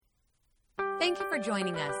Thank you for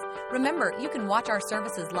joining us. Remember, you can watch our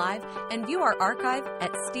services live and view our archive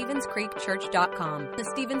at StevensCreekChurch.com, the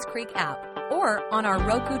Stevens Creek app, or on our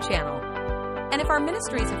Roku channel. And if our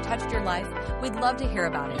ministries have touched your life, we'd love to hear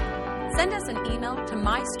about it. Send us an email to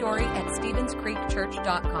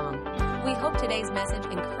mystory@StevensCreekChurch.com. We hope today's message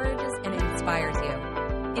encourages and inspires you.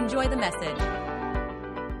 Enjoy the message.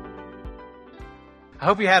 I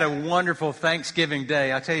hope you had a wonderful Thanksgiving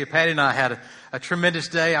day. I tell you, Patty and I had a tremendous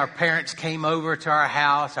day. Our parents came over to our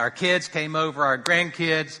house. Our kids came over, our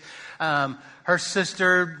grandkids, her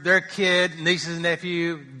sister, their kid, nieces and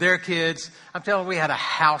nephew, their kids. I'm telling you, we had a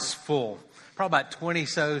house full. Probably about 20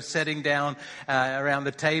 so sitting down around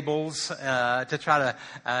the tables to try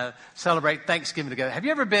to celebrate Thanksgiving together. Have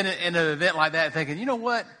you ever been in an event like that thinking, you know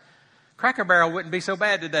what? Cracker Barrel wouldn't be so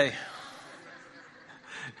bad today.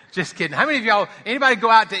 Just kidding. How many of y'all, anybody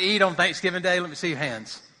go out to eat on Thanksgiving Day? Let me see your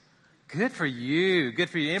hands. Good for you. Good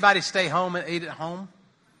for you. Anybody stay home and eat at home?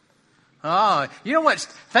 Oh, you know what?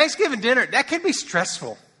 Thanksgiving dinner, that can be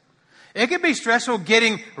stressful. It can be stressful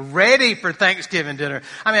getting ready for Thanksgiving dinner.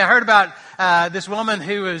 I mean, I heard about this woman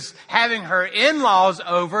who was having her in-laws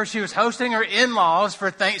over. She was hosting her in-laws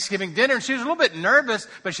for Thanksgiving dinner, and she was a little bit nervous,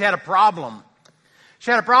 but she had a problem.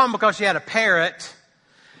 She had a problem because she had a parrot,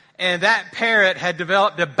 and that parrot had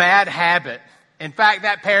developed a bad habit. In fact,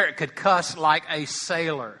 that parrot could cuss like a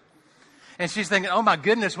sailor. And she's thinking, oh my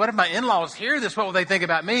goodness, what if my in-laws hear this? What will they think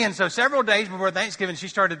about me? And so several days before Thanksgiving, she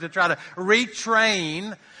started to try to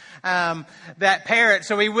retrain that parrot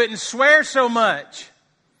so he wouldn't swear so much.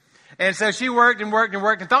 And so she worked and worked and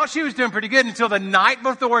worked and thought she was doing pretty good until the night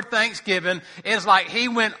before Thanksgiving. It's like he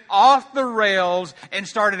went off the rails and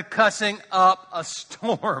started cussing up a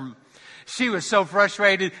storm. She was so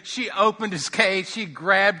frustrated. She opened his cage, she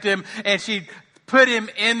grabbed him, and she put him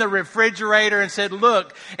in the refrigerator and said,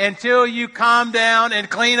 look, until you calm down and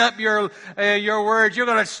clean up your words, you're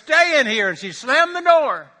going to stay in here. And she slammed the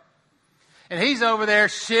door. And he's over there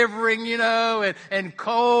shivering, and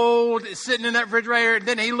cold, sitting in that refrigerator. And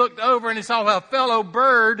then he looked over and he saw a fellow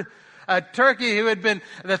bird, a turkey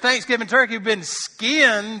the Thanksgiving turkey had been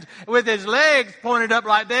skinned with his legs pointed up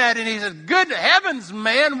like that. And he said, good heavens,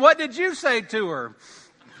 man, what did you say to her?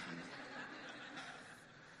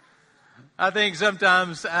 I think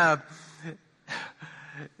sometimes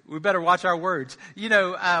we better watch our words.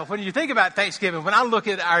 When you think about Thanksgiving, when I look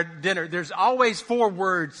at our dinner, there's always 4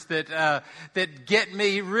 words that get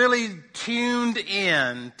me really tuned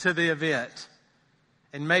in to the event.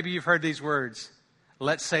 And maybe you've heard these words.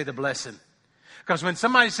 Let's say the blessing. Because when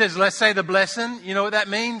somebody says, let's say the blessing, you know what that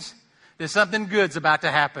means? There's something good's about to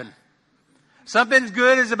happen. Something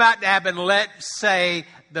good is about to happen. Let's say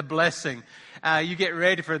the blessing. You get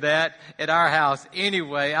ready for that at our house.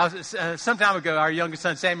 Anyway, some time ago, our youngest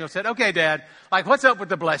son, Samuel, said, okay, Dad, what's up with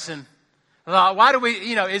the blessing? Why do we,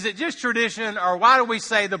 is it just tradition or why do we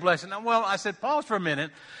say the blessing? Well, I said, pause for a minute.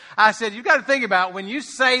 I said, you got to think about when you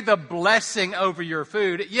say the blessing over your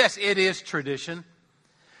food, yes, it is tradition.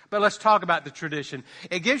 But let's talk about the tradition.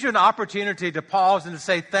 It gives you an opportunity to pause and to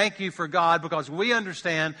say thank you for God because we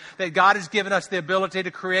understand that God has given us the ability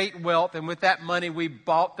to create wealth. And with that money, we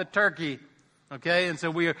bought the turkey. Okay, and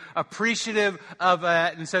so we are appreciative of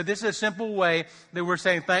that. And so this is a simple way that we're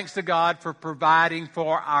saying thanks to God for providing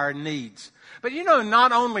for our needs. But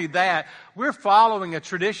not only that, we're following a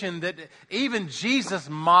tradition that even Jesus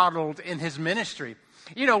modeled in his ministry.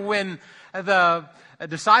 When the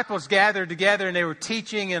disciples gathered together and they were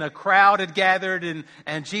teaching and a crowd had gathered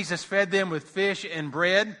and Jesus fed them with fish and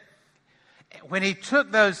bread. When he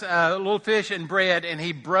took those little fish and bread and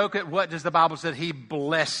he broke it, what does the Bible say? He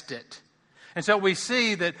blessed it. And so we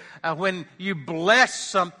see that when you bless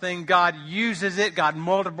something, God uses it, God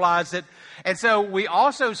multiplies it. And so we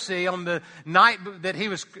also see on the night that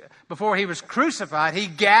before he was crucified, he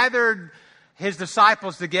gathered his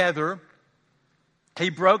disciples together. He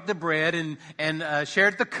broke the bread and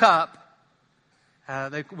shared the cup.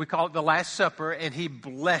 We call it the Last Supper, and he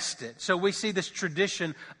blessed it. So we see this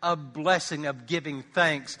tradition of blessing, of giving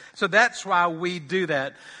thanks. So that's why we do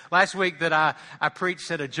that. Last week that I preached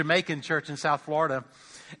at a Jamaican church in South Florida.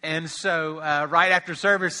 And so right after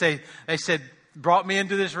service, they said, brought me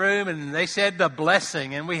into this room, and they said the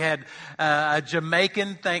blessing. And we had a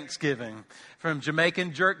Jamaican Thanksgiving. From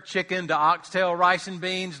Jamaican jerk chicken to oxtail rice and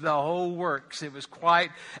beans, the whole works. It was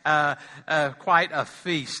quite a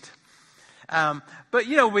feast. But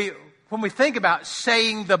when we think about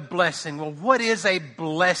saying the blessing, well, what is a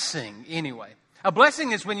blessing anyway? A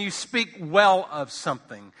blessing is when you speak well of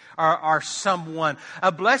something or someone.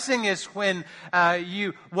 A blessing is when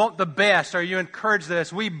you want the best or you encourage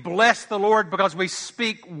this. We bless the Lord because we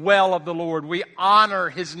speak well of the Lord. We honor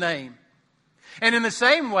His name. And in the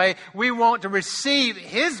same way, we want to receive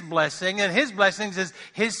His blessing, and His blessings is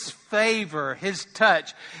His favor, His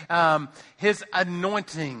touch, His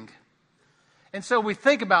anointing. And so we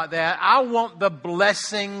think about that. I want the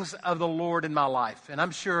blessings of the Lord in my life. And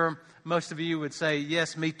I'm sure most of you would say,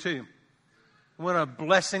 yes, me too. We want the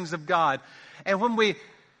blessings of God. And when we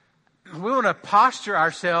want to posture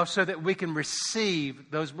ourselves so that we can receive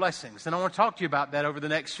those blessings. And I want to talk to you about that over the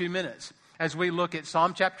next few minutes as we look at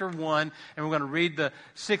Psalm chapter 1, and we're going to read the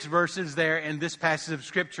 6 verses there in this passage of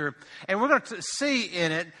Scripture. And we're going to see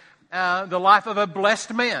in it the life of a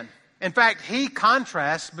blessed man. In fact, he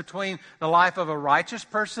contrasts between the life of a righteous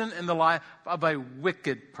person and the life of a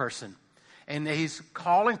wicked person. And he's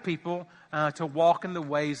calling people to walk in the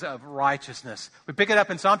ways of righteousness. We pick it up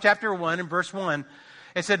in Psalm chapter 1 and verse 1.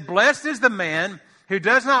 It said, "Blessed is the man who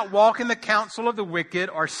does not walk in the counsel of the wicked,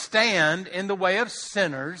 or stand in the way of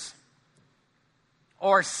sinners,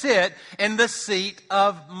 or sit in the seat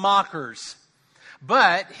of mockers.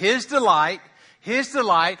 But his delight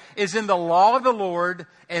is in the law of the Lord,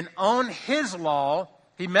 and on His law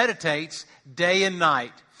he meditates day and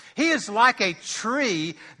night. He is like a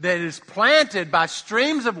tree that is planted by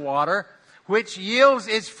streams of water, which yields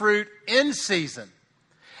its fruit in season,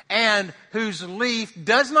 and whose leaf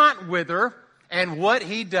does not wither, and what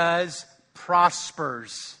he does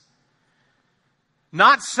prospers.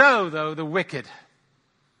 Not so, though, the wicked.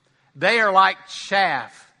 They are like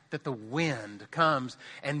chaff that the wind comes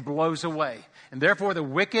and blows away. And therefore the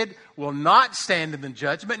wicked will not stand in the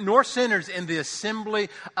judgment, nor sinners in the assembly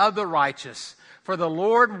of the righteous. For the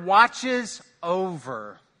Lord watches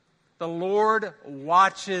over. The Lord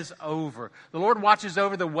watches over. The Lord watches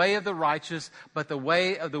over the way of the righteous, but the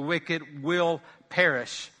way of the wicked will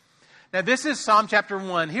perish." Now, this is Psalm chapter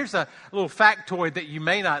 1. Here's a little factoid that you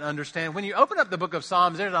may not understand. When you open up the book of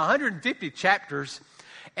Psalms, there's 150 chapters.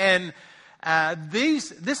 And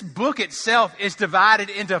this book itself is divided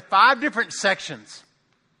into 5 different sections.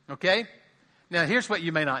 Okay? Now, here's what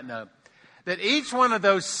you may not know. That each one of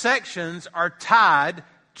those sections are tied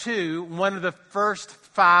to one of the first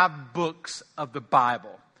 5 books of the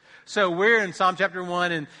Bible. So we're in Psalm chapter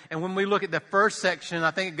 1, and when we look at the first section,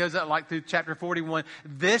 I think it goes up like through chapter 41,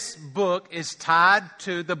 this book is tied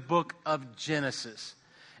to the book of Genesis.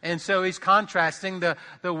 And so he's contrasting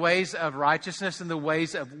the ways of righteousness and the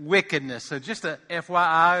ways of wickedness. So just a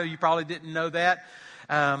FYI, you probably didn't know that,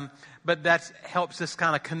 but that helps us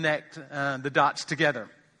kind of connect the dots together.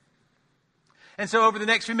 And so over the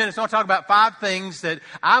next few minutes, I want to talk about 5 things that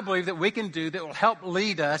I believe that we can do that will help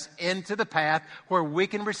lead us into the path where we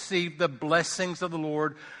can receive the blessings of the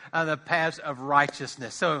Lord, the paths of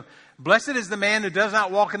righteousness. So, blessed is the man who does not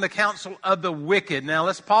walk in the counsel of the wicked. Now,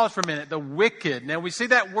 let's pause for a minute. The wicked. Now, we see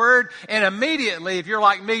that word, and immediately, if you're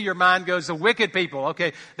like me, your mind goes to wicked people.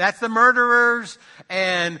 Okay, that's the murderers,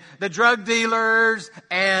 and the drug dealers,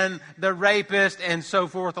 and the rapists, and so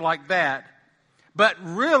forth like that. But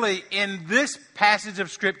really, in this passage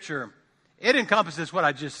of Scripture, it encompasses what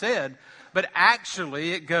I just said, but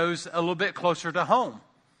actually it goes a little bit closer to home.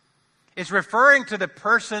 It's referring to the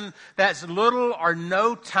person that's little or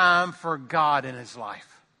no time for God in his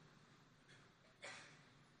life.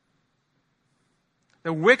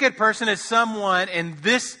 The wicked person is someone in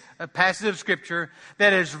this passage of Scripture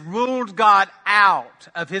that has ruled God out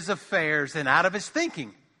of his affairs and out of his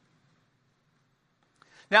thinking.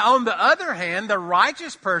 Now, on the other hand, the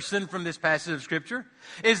righteous person from this passage of Scripture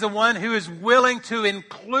is the one who is willing to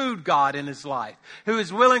include God in his life, who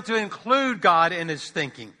is willing to include God in his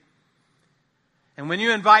thinking. And when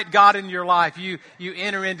you invite God in your life, you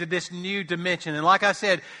enter into this new dimension. And like I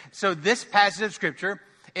said, so this passage of Scripture,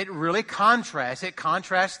 it really contrasts. It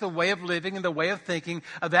contrasts the way of living and the way of thinking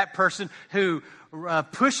of that person who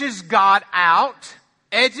pushes God out,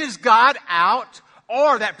 edges God out,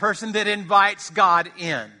 or that person that invites God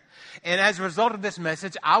in. And as a result of this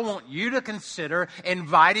message, I want you to consider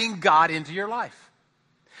inviting God into your life.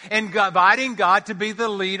 Inviting God to be the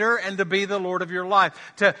leader and to be the Lord of your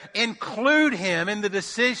life. To include Him in the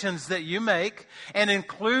decisions that you make and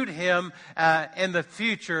include Him in the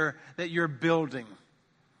future that you're building.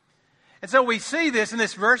 And so we see this in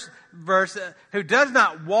this verse, who does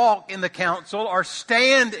not walk in the counsel or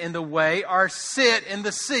stand in the way or sit in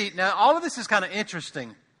the seat. Now, all of this is kind of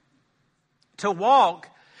interesting. To walk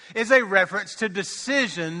is a reference to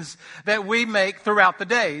decisions that we make throughout the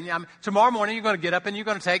day. Tomorrow morning, you're going to get up and you're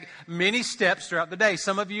going to take many steps throughout the day.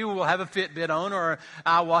 Some of you will have a Fitbit on or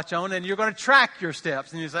iWatch on, and you're going to track your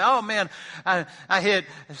steps. And you say, oh man, I hit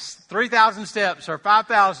 3,000 steps or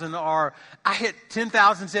 5,000, or I hit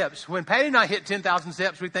 10,000 steps. When Patty and I hit 10,000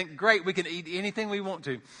 steps, we think, great, we can eat anything we want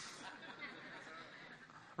to.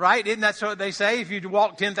 right? Isn't that what they say? If you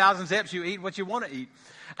walk 10,000 steps, you eat what you want to eat.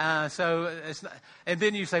 So it's not, and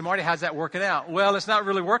then you say, Marty, how's that working out? Well, it's not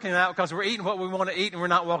really working out because we're eating what we want to eat and we're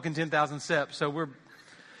not walking 10,000 steps. So we're,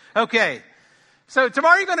 okay. So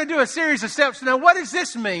tomorrow you're going to do a series of steps. Now, what does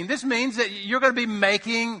this mean? This means that you're going to be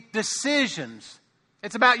making decisions.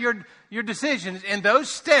 It's about your decisions. And those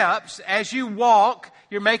steps, as you walk,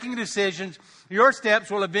 you're making decisions. Your steps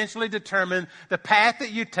will eventually determine the path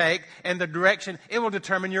that you take and the direction. It will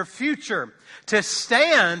determine your future. To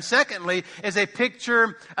stand, secondly, is a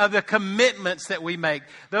picture of the commitments that we make,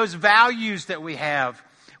 those values that we have.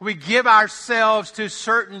 We give ourselves to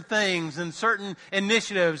certain things and certain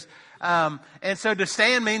initiatives. And so to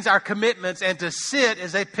stand means our commitments, and to sit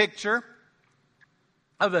is a picture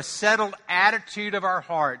of the settled attitude of our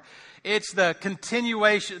heart. It's the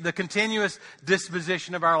continuous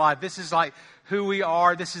disposition of our life. This is like who we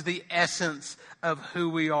are. This is the essence of who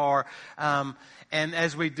we are. And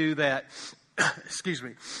as we do that, excuse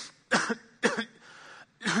me.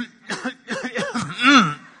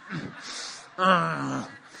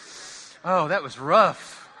 Oh, that was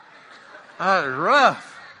rough. That was rough.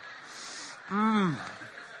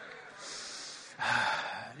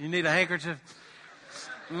 You need a handkerchief?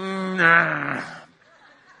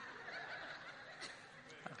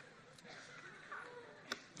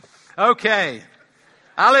 Okay.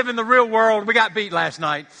 I live in the real world. We got beat last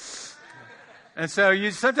night. And so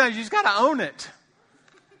sometimes you just got to own it.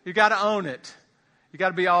 You got to own it. You got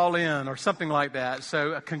to be all in or something like that.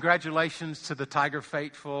 So congratulations to the Tiger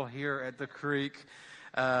faithful here at the Creek.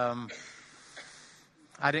 I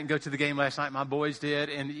didn't go to the game last night. My boys did.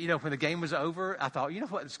 And, when the game was over, I thought,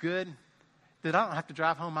 what's good? That I don't have to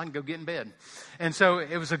drive home. I can go get in bed. And so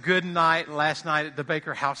it was a good night last night at the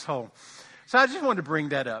Baker household. So I just wanted to bring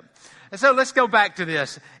that up. And so let's go back to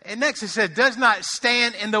this. And next it said, does not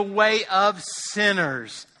stand in the way of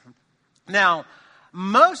sinners. Now,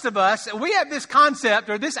 most of us, we have this concept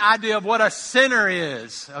or this idea of what a sinner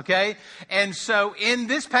is, okay? And so in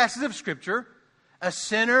this passage of Scripture, a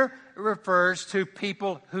sinner refers to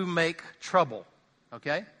people who make trouble,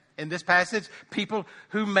 okay? In this passage, people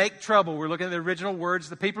who make trouble. We're looking at the original words,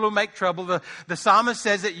 the people who make trouble. The psalmist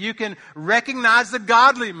says that you can recognize the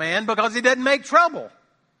godly man because he doesn't make trouble.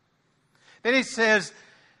 Then he says,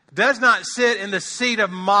 does not sit in the seat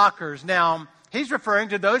of mockers. Now, he's referring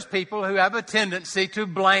to those people who have a tendency to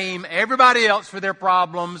blame everybody else for their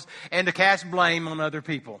problems and to cast blame on other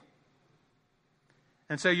people.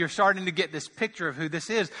 And so you're starting to get this picture of who this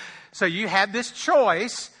is. So you have this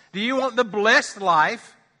choice. Do you want the blessed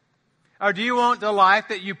life? Or do you want the life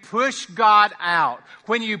that you push God out?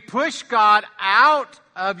 When you push God out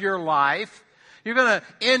of your life, you're going to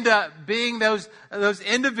end up being those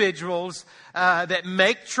individuals that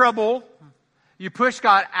make trouble. You push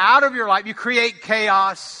God out of your life. You create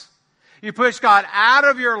chaos. You push God out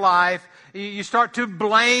of your life. You start to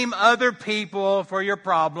blame other people for your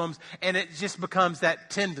problems. And it just becomes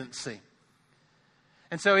that tendency.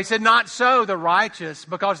 And so he said, not so the righteous,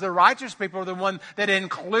 because the righteous people are the one that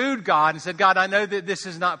include God and said, God, I know that this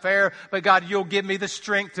is not fair, but God, you'll give me the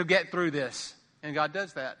strength to get through this. And God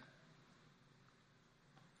does that.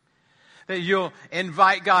 That you'll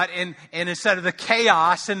invite God, and instead of the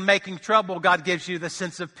chaos and making trouble, God gives you the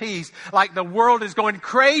sense of peace. Like the world is going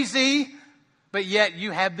crazy, but yet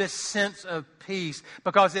you have this sense of peace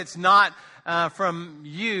because it's not from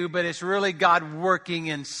you, but it's really God working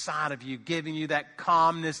inside of you, giving you that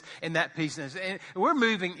calmness and that peaceness. And we're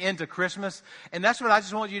moving into Christmas, and that's what I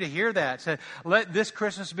just want you to hear that. So let this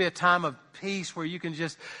Christmas be a time of peace where you can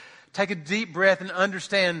just take a deep breath and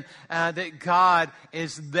understand that God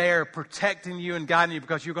is there protecting you and guiding you,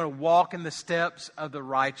 because you're going to walk in the steps of the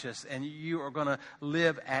righteous and you are going to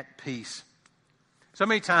live at peace. So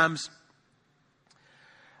many times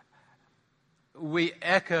we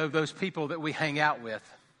echo those people that we hang out with.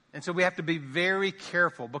 And so we have to be very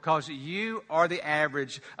careful, because you are the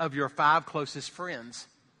average of your 5 closest friends.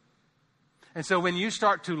 And so when you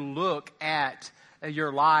start to look at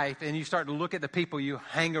your life and you start to look at the people you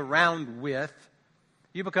hang around with,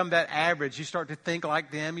 you become that average. You start to think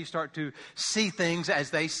like them. You start to see things as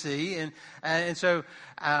they see. And so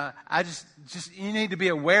I just you need to be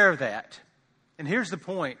aware of that. And here's the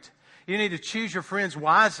point. You need to choose your friends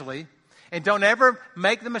wisely. And don't ever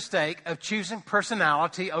make the mistake of choosing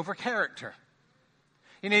personality over character.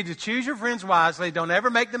 You need to choose your friends wisely. Don't ever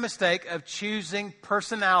make the mistake of choosing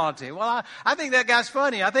personality. Well, I think that guy's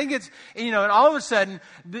funny. I think it's, and all of a sudden,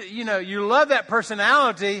 you love that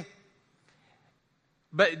personality,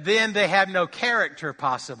 but then they have no character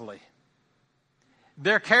possibly.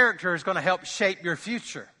 Their character is going to help shape your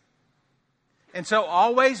future. And so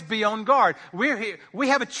always be on guard. We're here. We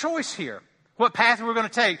have a choice here. What path we're going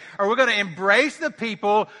to take. Are we going to embrace the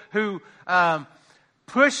people who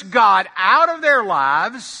push God out of their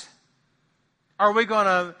lives? Or are we going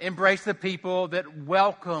to embrace the people that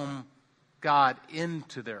welcome God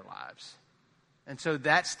into their lives? And so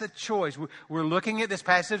that's the choice. We're looking at this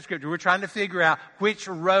passage of Scripture. We're trying to figure out which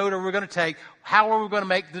road are we going to take. How are we going to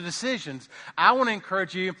make the decisions? I want to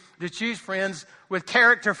encourage you to choose friends with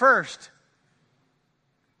character first.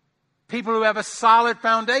 People who have a solid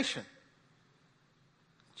foundation.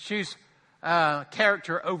 Choose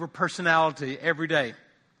character over personality every day.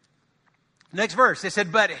 Next verse, it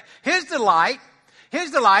said, but his delight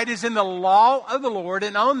is in the law of the Lord,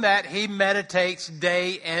 and on that he meditates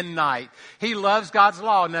day and night. He loves God's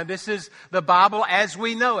law. Now, this is the Bible as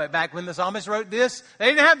we know it. Back when the psalmist wrote this, they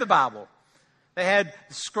didn't have the Bible. They had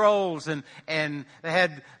scrolls and they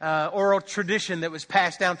had oral tradition that was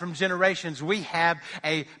passed down from generations. We have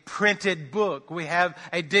a printed book. We have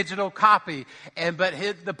a digital copy. But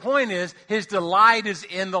the point is, his delight is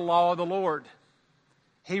in the law of the Lord.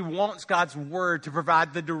 He wants God's word to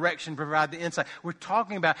provide the direction, provide the insight. We're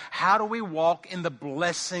talking about how do we walk in the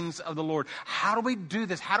blessings of the Lord? How do we do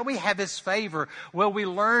this? How do we have his favor? Well, we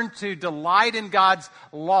learn to delight in God's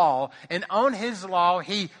law, and on his law,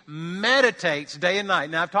 he meditates day and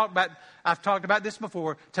night. Now, I've talked about this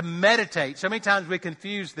before, to meditate. So many times we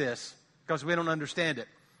confuse this because we don't understand it.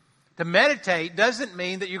 To meditate doesn't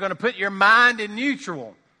mean that you're going to put your mind in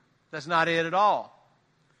neutral. That's not it at all.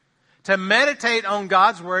 To meditate on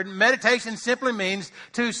God's word, meditation simply means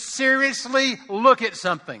to seriously look at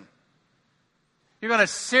something. You're going to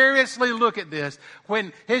seriously look at this.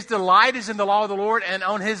 When his delight is in the law of the Lord and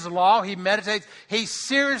on his law he meditates, he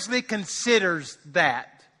seriously considers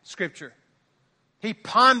that Scripture. He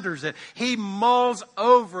ponders it. He mulls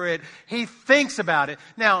over it. He thinks about it.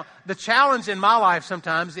 Now, the challenge in my life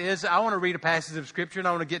sometimes is I want to read a passage of Scripture and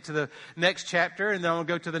I want to get to the next chapter and then I want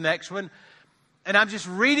to go to the next one. And I'm just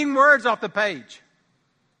reading words off the page.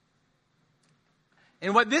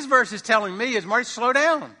 And what this verse is telling me is, Marty, slow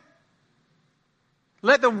down.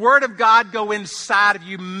 Let the Word of God go inside of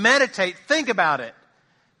you. Meditate. Think about it.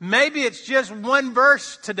 Maybe it's just one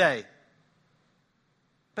verse today.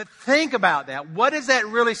 But think about that. What is that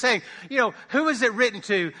really saying? You know, who is it written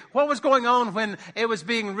to? What was going on when it was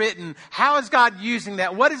being written? How is God using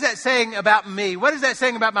that? What is that saying about me? What is that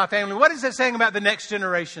saying about my family? What is that saying about the next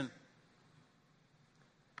generation?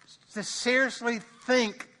 To seriously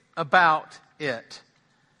think about it.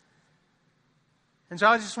 And so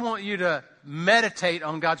I just want you to meditate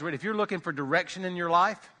on God's Word. If you're looking for direction in your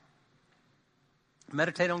life,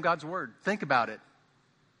 meditate on God's Word. Think about it.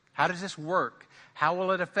 How does this work? How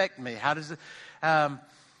will it affect me? How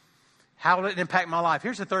will it impact my life?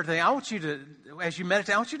 Here's the third thing. I want you to, as you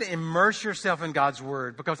meditate, I want you to immerse yourself in God's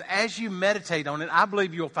Word. Because as you meditate on it, I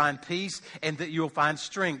believe you'll find peace and that you'll find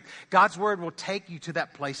strength. God's Word will take you to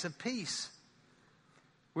that place of peace.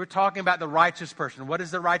 We're talking about the righteous person. What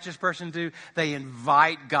does the righteous person do? They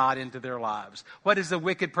invite God into their lives. What does the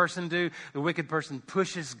wicked person do? The wicked person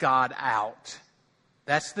pushes God out.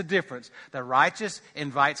 That's the difference. The righteous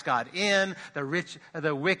invites God in.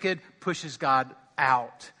 The wicked pushes God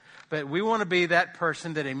out. But we want to be that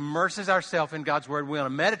person that immerses ourselves in God's Word. We want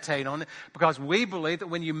to meditate on it because we believe that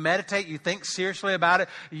when you meditate, you think seriously about it,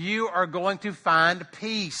 you are going to find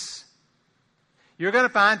peace. You're going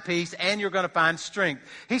to find peace and you're going to find strength.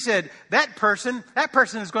 He said that person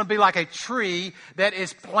is going to be like a tree that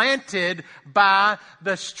is planted by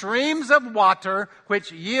the streams of water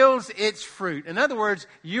which yields its fruit. In other words,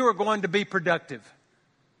 you are going to be productive.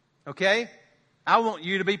 Okay? I want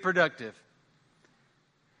you to be productive.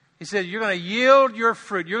 He said you're going to yield your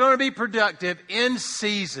fruit. You're going to be productive in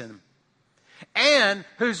season. And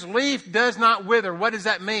whose leaf does not wither. What does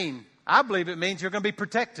that mean? I believe it means you're going to be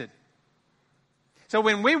protected. So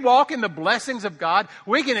when we walk in the blessings of God,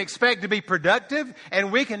 we can expect to be productive and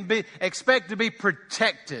we can expect to be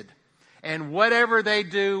protected. And whatever they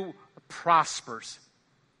do prospers.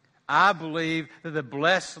 I believe that the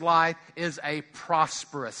blessed life is a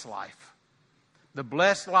prosperous life. The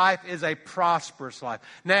blessed life is a prosperous life.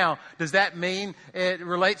 Now, does that mean it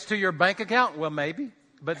relates to your bank account? Well, maybe,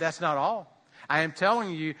 but that's not all. I am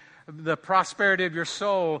telling you, the prosperity of your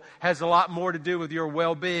soul has a lot more to do with your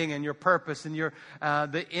well-being and your purpose and your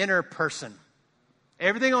the inner person.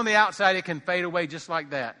 Everything on the outside, it can fade away just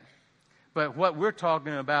like that. But what we're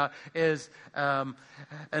talking about is an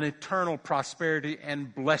eternal prosperity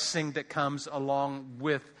and blessing that comes along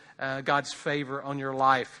with God's favor on your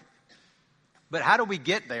life. But how do we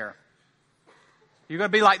get there? You're going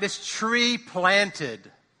to be like this tree planted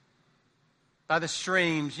by the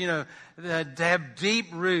streams, that have deep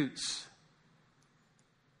roots.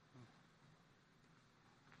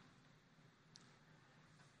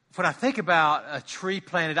 When I think about a tree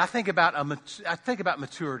planted, I think about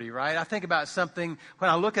maturity, right? I think about something, when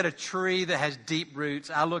I look at a tree that has deep roots,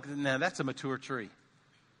 I look at, now that's a mature tree.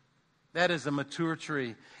 That is a mature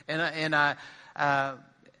tree. And how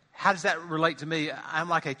does that relate to me? I'm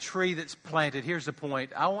like a tree that's planted. Here's the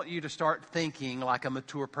point. I want you to start thinking like a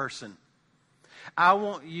mature person. I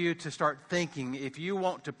want you to start thinking, if you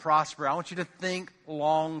want to prosper, I want you to think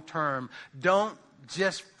long term. Don't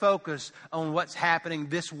just focus on what's happening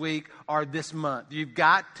this week or this month. You've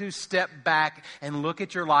got to step back and look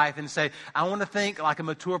at your life and say, I want to think like a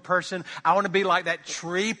mature person. I want to be like that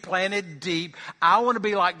tree planted deep. I want to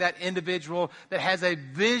be like that individual that has a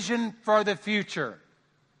vision for the future,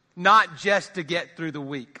 not just to get through the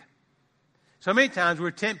week. So many times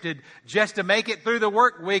we're tempted just to make it through the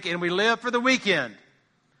work week and we live for the weekend.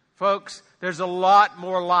 Folks, there's a lot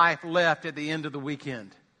more life left at the end of the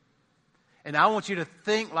weekend. And I want you to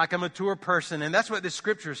think like a mature person. And that's what this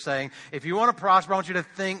scripture is saying. If you want to prosper, I want you to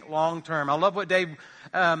think long term. I love what Dave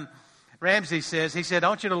Ramsey says. He said, I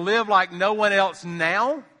want you to live like no one else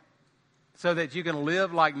now so that you can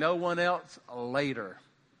live like no one else later.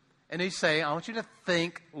 And he's saying, I want you to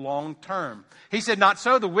think long term. He said, not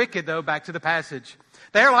so the wicked, though. Back to the passage.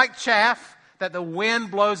 They're like chaff that the wind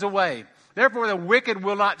blows away. Therefore, the wicked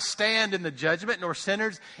will not stand in the judgment, nor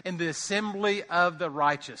sinners in the assembly of the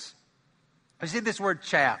righteous. You see this word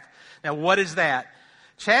chaff. Now, what is that?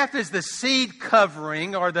 Chaff is the seed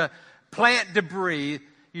covering or the plant debris.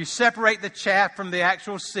 You separate the chaff from the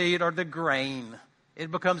actual seed or the grain.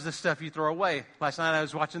 It becomes the stuff you throw away. Last night I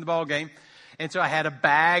was watching the ball game, and so I had a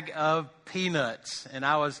bag of peanuts, and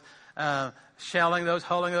I was hulling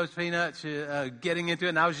those peanuts, getting into it,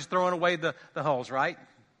 and I was just throwing away the hulls, right?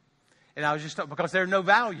 And I was just, because they're no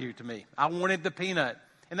value to me. I wanted the peanut.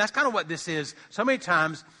 And that's kind of what this is. So many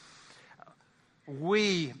times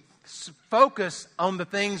we focus on the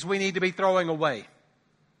things we need to be throwing away.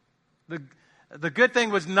 The good thing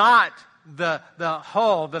was not the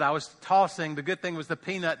hull that I was tossing. The good thing was the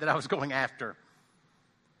peanut that I was going after.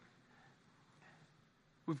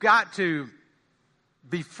 We've got to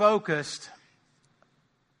be focused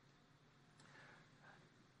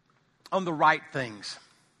on the right things.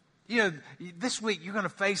 This week you're going to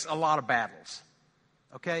face a lot of battles.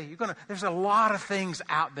 Okay? There's a lot of things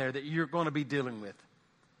out there that you're going to be dealing with.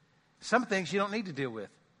 Some things you don't need to deal with.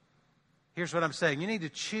 Here's what I'm saying. You need to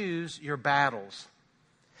choose your battles.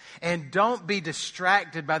 And don't be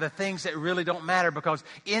distracted by the things that really don't matter, because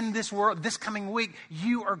in this world, this coming week,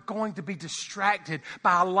 you are going to be distracted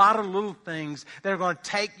by a lot of little things that are going to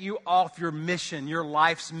take you off your mission, your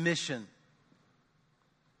life's mission.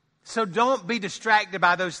 So don't be distracted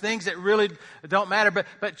by those things that really don't matter,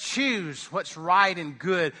 but choose what's right and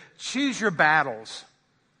good. Choose your battles.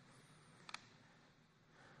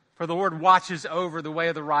 For the Lord watches over the way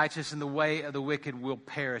of the righteous, and the way of the wicked will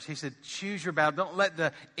perish. He said, choose your battle. Don't let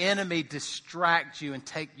the enemy distract you and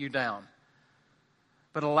take you down.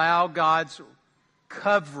 But allow God's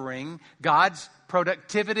covering, God's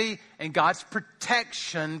productivity, and God's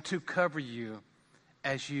protection to cover you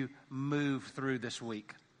as you move through this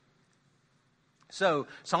week. So,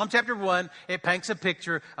 Psalm chapter 1, it paints a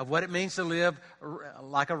picture of what it means to live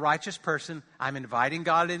like a righteous person. I'm inviting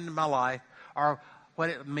God into my life. Or what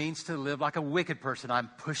it means to live like a wicked person. I'm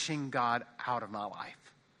pushing God out of my life.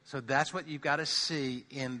 So that's what you've got to see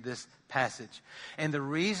in this passage. And the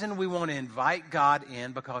reason we want to invite God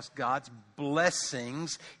in, because God's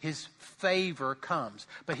blessings, His favor comes.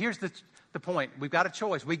 But here's the point. We've got a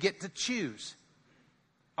choice. We get to choose.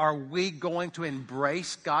 Are we going to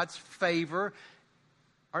embrace God's favor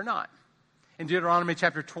or not? In Deuteronomy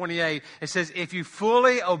chapter 28, it says, if you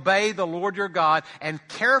fully obey the Lord your God and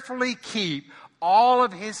carefully keep all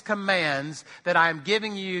of His commands that I am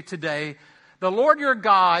giving you today, the Lord your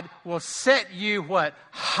God will set you what?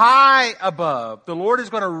 High above. The Lord is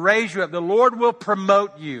going to raise you up. The Lord will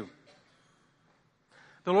promote you.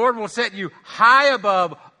 The Lord will set you high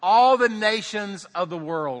above all the nations of the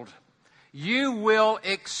world. You will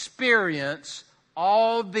experience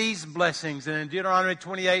all these blessings. And in Deuteronomy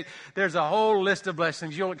 28, there's a whole list of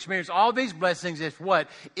blessings. You'll experience all these blessings if what?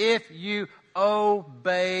 If you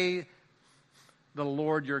obey the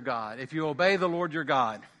Lord your God. If you obey the Lord your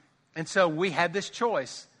God. And so we had this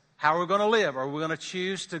choice. How are we going to live? Are we going to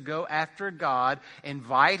choose to go after God,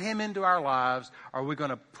 invite Him into our lives, or are we going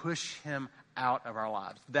to push Him out of our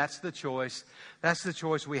lives? That's the choice. That's the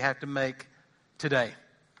choice we have to make today.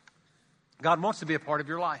 God wants to be a part of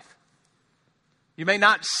your life. You may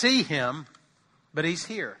not see Him, but He's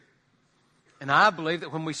here. And I believe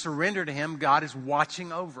that when we surrender to Him, God is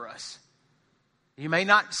watching over us. You may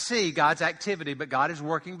not see God's activity, but God is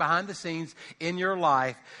working behind the scenes in your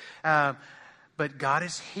life. But God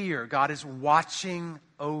is here. God is watching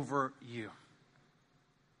over you.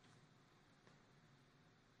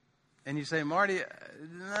 And you say, Marty,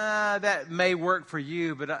 that may work for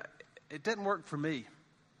you, but it doesn't work for me.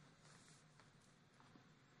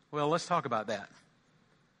 Well, let's talk about that.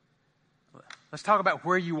 Let's talk about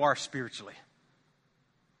where you are spiritually.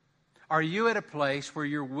 Are you at a place where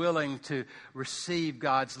you're willing to receive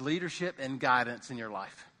God's leadership and guidance in your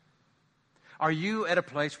life? Are you at a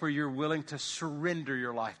place where you're willing to surrender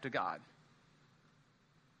your life to God?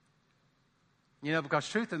 You know, because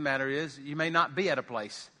truth of the matter is, you may not be at a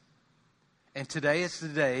place. And today is the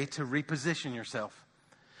day to reposition yourself.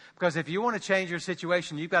 Because if you want to change your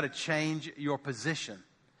situation, you've got to change your position.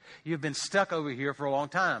 You've been stuck over here for a long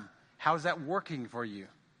time. How's that working for you?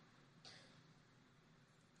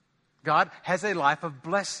 God has a life of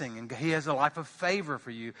blessing and He has a life of favor for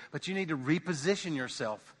you. But you need to reposition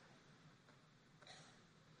yourself.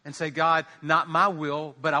 And say, God, not my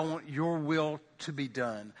will, but I want your will to be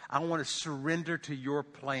done. I want to surrender to your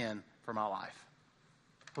plan for my life.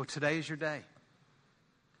 Well, today is your day.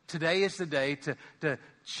 Today is the day to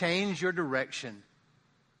change your direction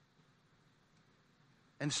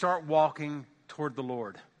and start walking toward the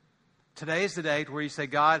Lord. Today is the day where you say,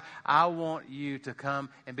 God, I want you to come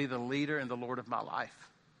and be the leader and the Lord of my life.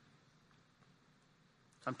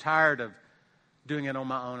 I'm tired of doing it on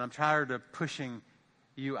my own. I'm tired of pushing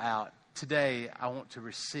you out. Today, I want to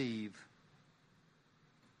receive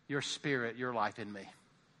your Spirit, your life in me.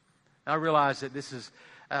 I realize that this is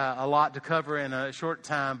a lot to cover in a short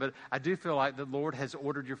time, but I do feel like the Lord has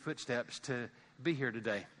ordered your footsteps to be here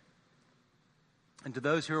today. And to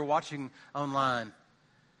those who are watching online,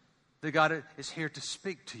 that God is here to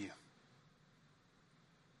speak to you.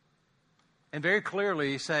 And very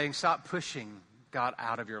clearly saying, stop pushing God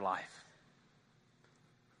out of your life.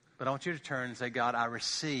 But I want you to turn and say, God, I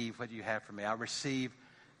receive what you have for me. I receive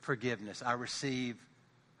forgiveness. I receive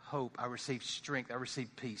hope. I receive strength. I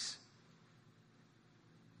receive peace.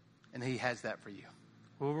 And He has that for you.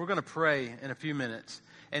 Well, we're going to pray in a few minutes.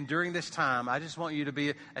 And during this time, I just want you to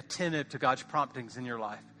be attentive to God's promptings in your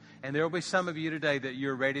life. And there will be some of you today that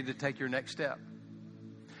you're ready to take your next step.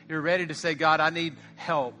 You're ready to say, God, I need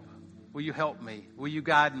help. Will you help me? Will you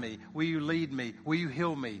guide me? Will you lead me? Will you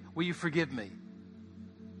heal me? Will you forgive me?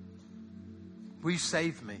 Will you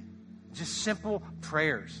save me? Just simple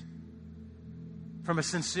prayers from a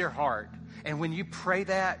sincere heart. And when you pray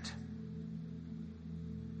that,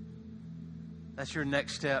 that's your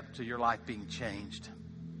next step to your life being changed.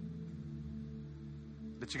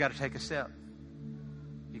 But you got to take a step.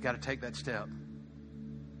 You got to take that step.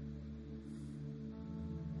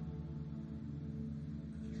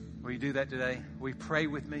 Will you do that today? Will you pray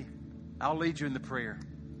with me? I'll lead you in the prayer.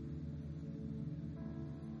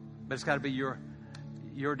 But it's got to be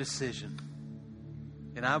your decision.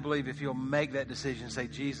 And I believe if you'll make that decision, say,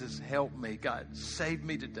 Jesus, help me. God, save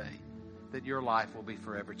me today, that your life will be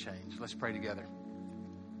forever changed. Let's pray together.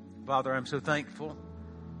 Father, I'm so thankful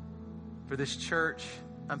for this church.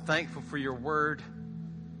 I'm thankful for your word.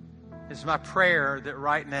 It's my prayer that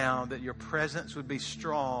right now that your presence would be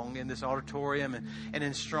strong in this auditorium and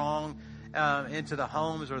in strong into the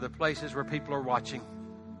homes or the places where people are watching.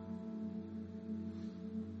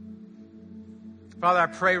 Father, I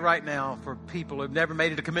pray right now for people who have never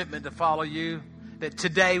made it a commitment to follow you, that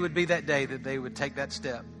today would be that day that they would take that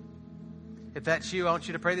step. If that's you, I want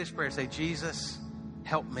you to pray this prayer. Say, Jesus,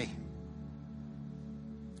 help me.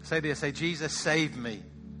 Say this. Say, Jesus, save me.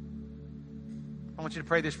 I want you to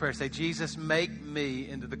pray this prayer. Say, Jesus, make me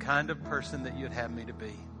into the kind of person that you'd have me to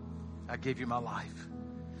be. I give you my life.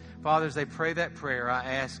 Father, as they pray that prayer, I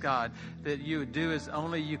ask God that you would do as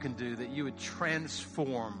only you can do, that you would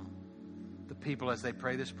transform the people as they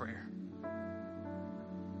pray this prayer.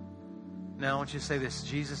 Now I want you to say this.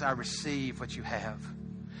 Jesus, I receive what you have.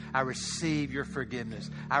 I receive your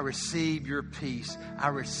forgiveness. I receive your peace. I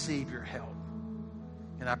receive your help.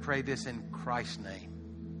 And I pray this in Christ's name.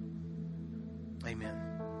 Amen.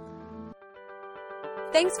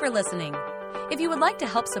 Thanks for listening. If you would like to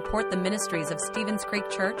help support the ministries of Stevens Creek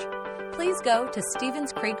Church, please go to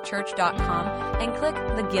StevensCreekChurch.com and click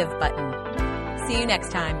the Give button. See you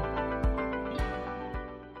next time.